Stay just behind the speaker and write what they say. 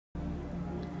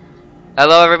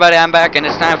Hello everybody, I'm back and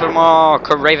it's time for more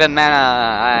Kraven Manor.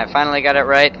 I finally got it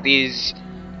right. These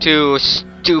two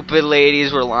stupid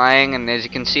ladies were lying, and as you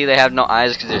can see they have no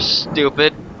eyes because they're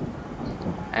stupid.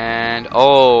 And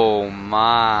oh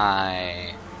my.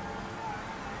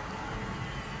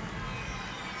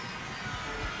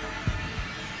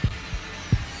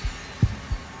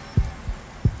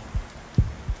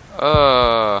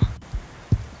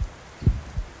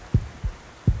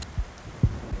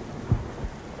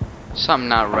 Something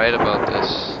not right about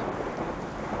this.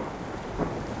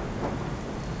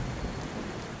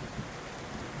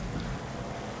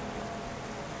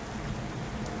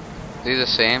 Are these the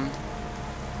same?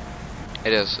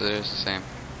 It is the same.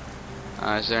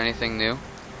 Is there anything new?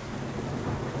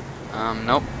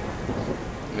 Nope.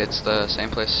 It's the same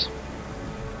place.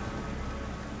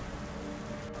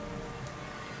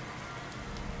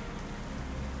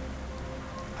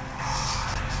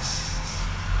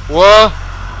 Whoa!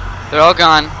 They're all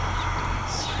gone.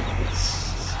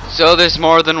 So there's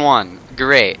more than one.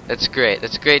 Great. That's great.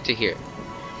 That's great to hear.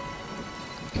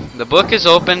 The book is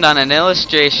opened on an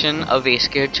illustration of a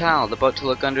scared child about to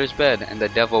look under his bed and the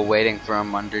devil waiting for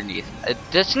him underneath.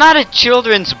 That's not a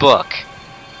children's book.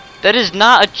 That is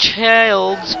not a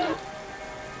child's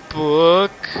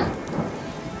book.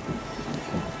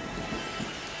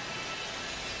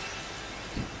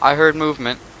 I heard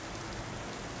movement.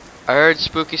 I heard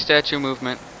spooky statue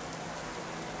movement.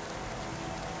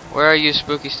 Where are you,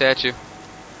 spooky statue?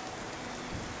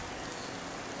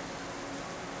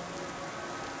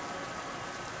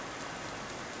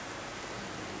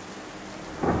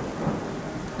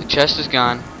 The chest is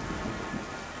gone.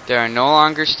 There are no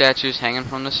longer statues hanging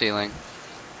from the ceiling.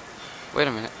 Wait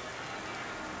a minute.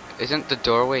 Isn't the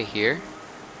doorway here?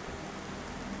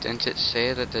 Didn't it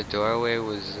say that the doorway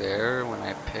was there when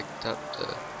I picked up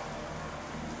the...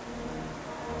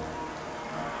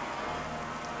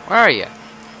 Where are you?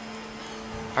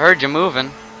 I heard you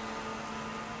moving.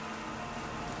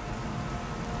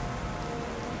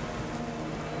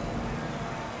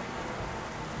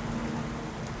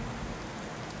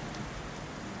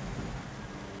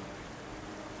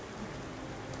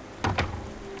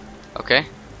 Okay.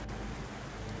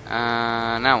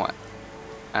 Now what?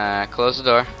 Close the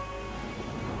door.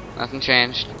 Nothing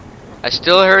changed. I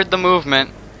still heard the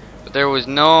movement, but there was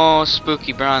no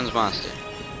spooky bronze monster.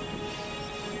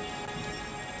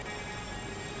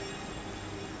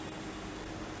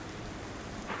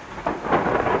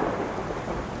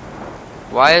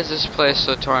 Why is this place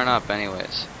so torn up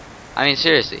anyways? I mean,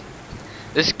 seriously.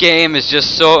 This game is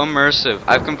just so immersive.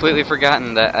 I've completely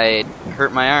forgotten that I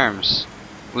hurt my arms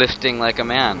lifting like a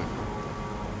man.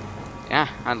 Yeah,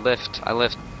 I lift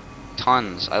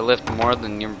tons. I lift more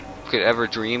than you could ever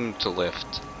dream to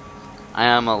lift. I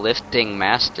am a lifting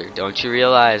master. Don't you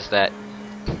realize that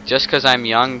just because I'm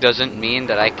young doesn't mean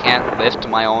that I can't lift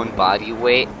my own body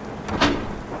weight?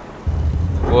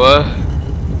 What?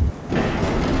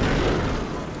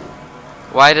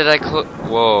 Why did I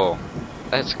Whoa,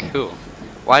 that's cool.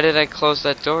 Why did I close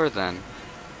that door then?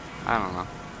 I don't know.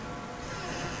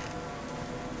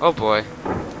 Oh boy.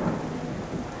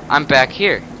 I'm back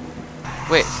here.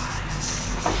 Wait.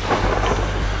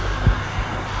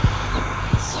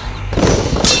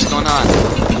 What's going on?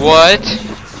 What?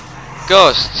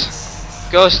 Ghosts.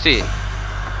 Ghosty.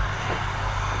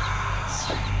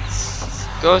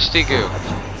 Ghosty goo.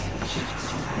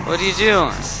 What are you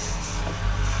doing?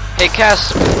 Hey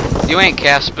Casper, you ain't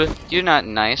Casper. You're not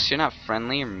nice, you're not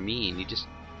friendly, you're mean, you're just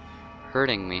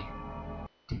hurting me.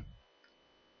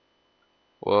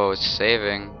 Whoa, it's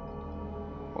saving.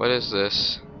 What is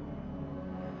this?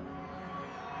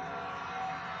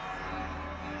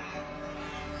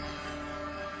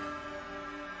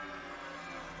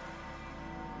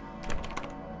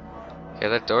 Okay,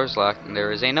 that door's locked and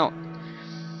there is a note.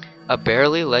 A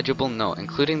barely legible note,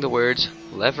 including the words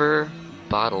lever,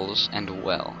 bottles, and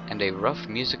well, and a rough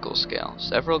musical scale.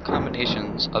 Several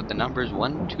combinations of the numbers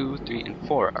 1, 2, 3, and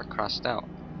 4 are crossed out.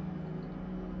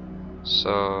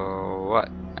 So what?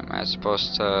 Am I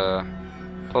supposed to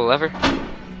pull a lever?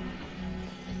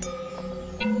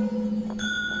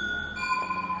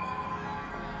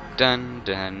 Dun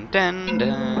dun dun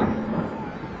dun.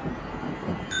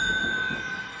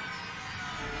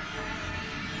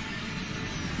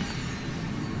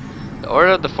 The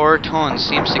order of the four tones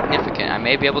seems significant. I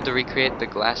may be able to recreate the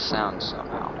glass sound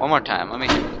somehow. One more time. Let me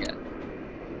hear it again.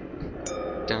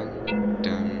 Dun, dun,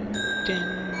 dun, dun.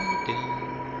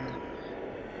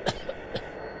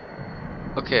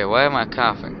 Okay, why am I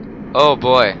coughing? Oh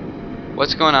boy.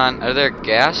 What's going on? Are there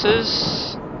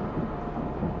gases?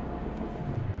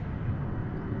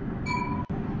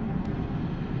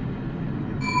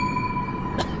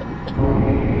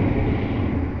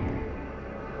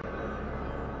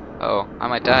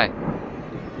 might die.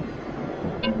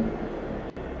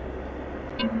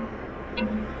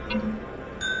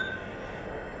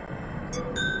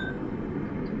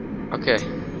 Okay.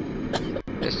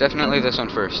 It's definitely this one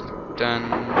first. Done.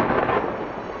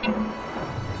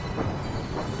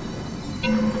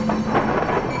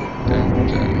 Dun,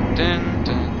 dun, dun,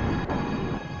 dun.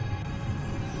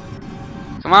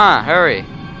 Come on, hurry.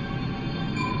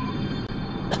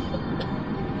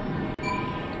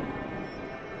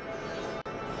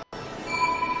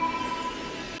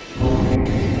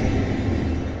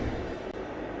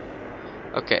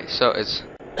 Okay, so it's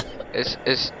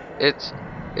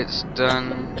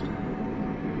done.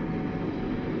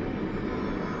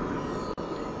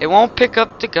 It won't pick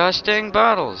up the gosh dang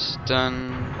bottles.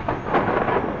 Done.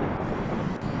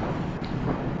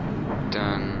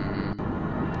 Done.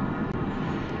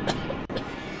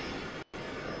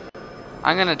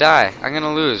 I'm gonna die. I'm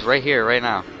gonna lose right here, right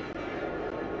now.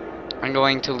 I'm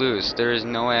going to lose. There is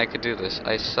no way I could do this.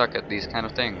 I suck at these kind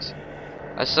of things.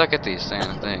 I suck at these kind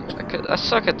of things. I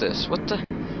suck at this. What the?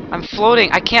 I'm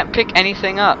floating. I can't pick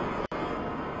anything up.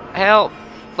 Help.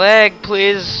 Leg,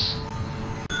 please.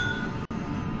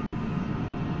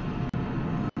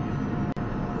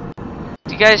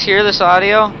 Do you guys hear this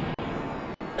audio?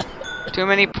 Too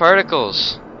many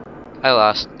particles. I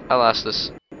lost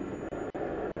this.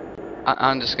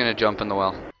 I'm just gonna jump in the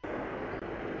well.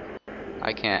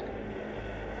 I can't.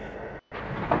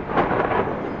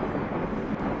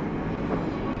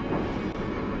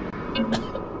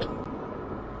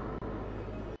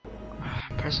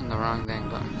 I'm pressing the wrong dang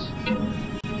buttons.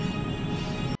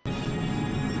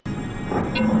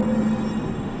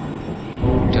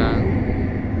 Done.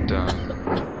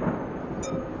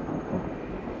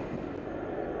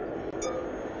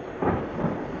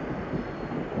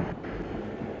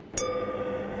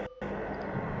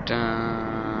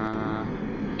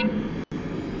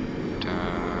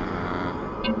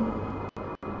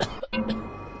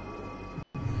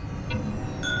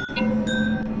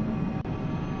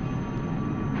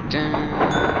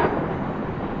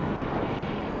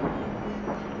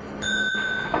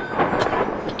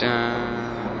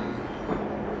 Done.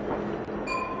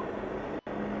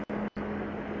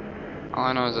 All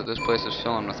I know is that this place is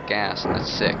filling with gas, and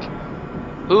that's sick.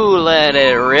 Who let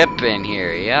it rip in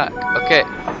here? Yeah. Okay.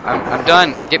 I'm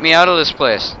done. Get me out of this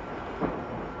place.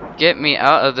 Get me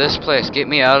out of this place. Get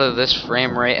me out of this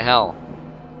frame rate hell.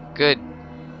 Good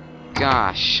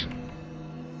gosh.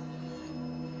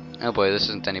 Oh boy, this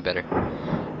isn't any better.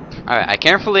 Alright, I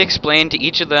carefully explained to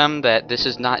each of them that this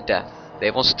is not death.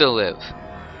 They will still live.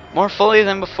 More fully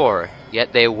than before,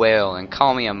 yet they wail and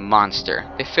call me a monster.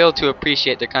 They fail to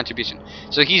appreciate their contribution.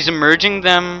 So he's submerging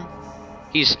them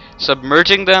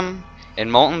in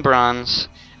molten bronze,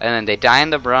 and then they die in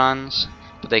the bronze,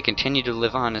 but they continue to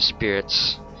live on as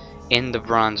spirits in the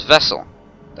bronze vessel.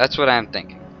 That's what I'm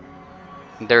thinking.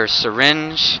 There's a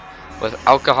syringe with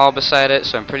alcohol beside it,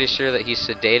 so I'm pretty sure that he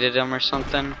sedated them or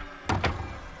something.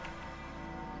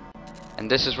 And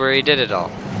this is where he did it all,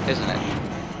 isn't it?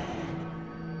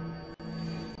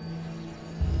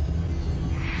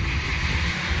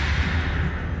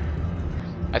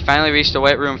 I finally reached a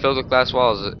white room filled with glass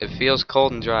walls. It feels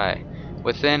cold and dry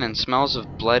within and smells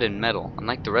of blood and metal.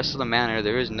 Unlike the rest of the manor,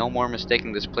 there is no more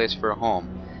mistaking this place for a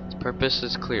home. Its purpose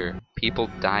is clear. People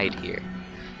died here.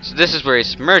 So this is where he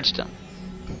submerged them.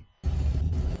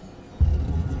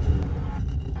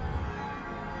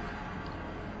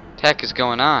 What the heck is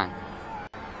going on?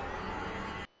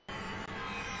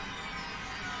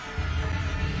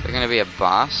 Is there gonna be a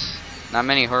boss? Not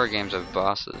many horror games have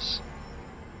bosses.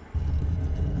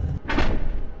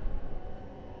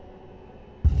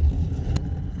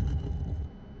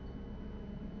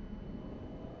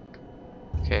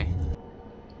 Okay.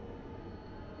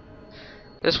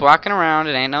 Just walking around,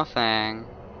 it ain't no thing.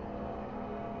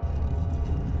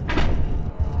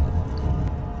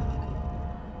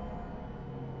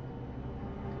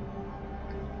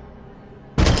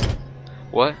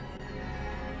 What?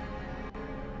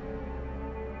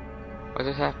 What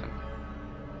just happened?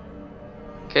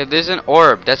 Okay, there's an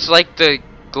orb. That's like the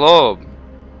globe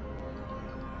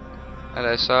that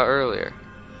I saw earlier.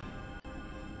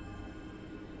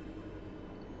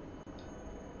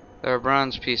 There are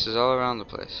bronze pieces all around the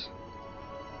place.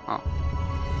 Oh.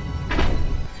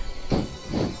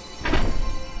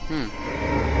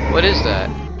 What is that?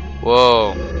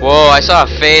 Whoa. Whoa, I saw a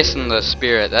face in the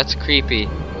spirit. That's creepy.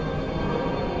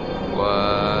 What?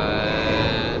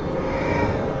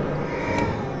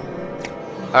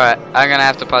 Alright, I'm gonna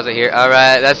have to pause it here.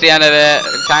 Alright, that's the end of it.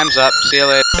 Time's up. See you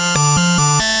later.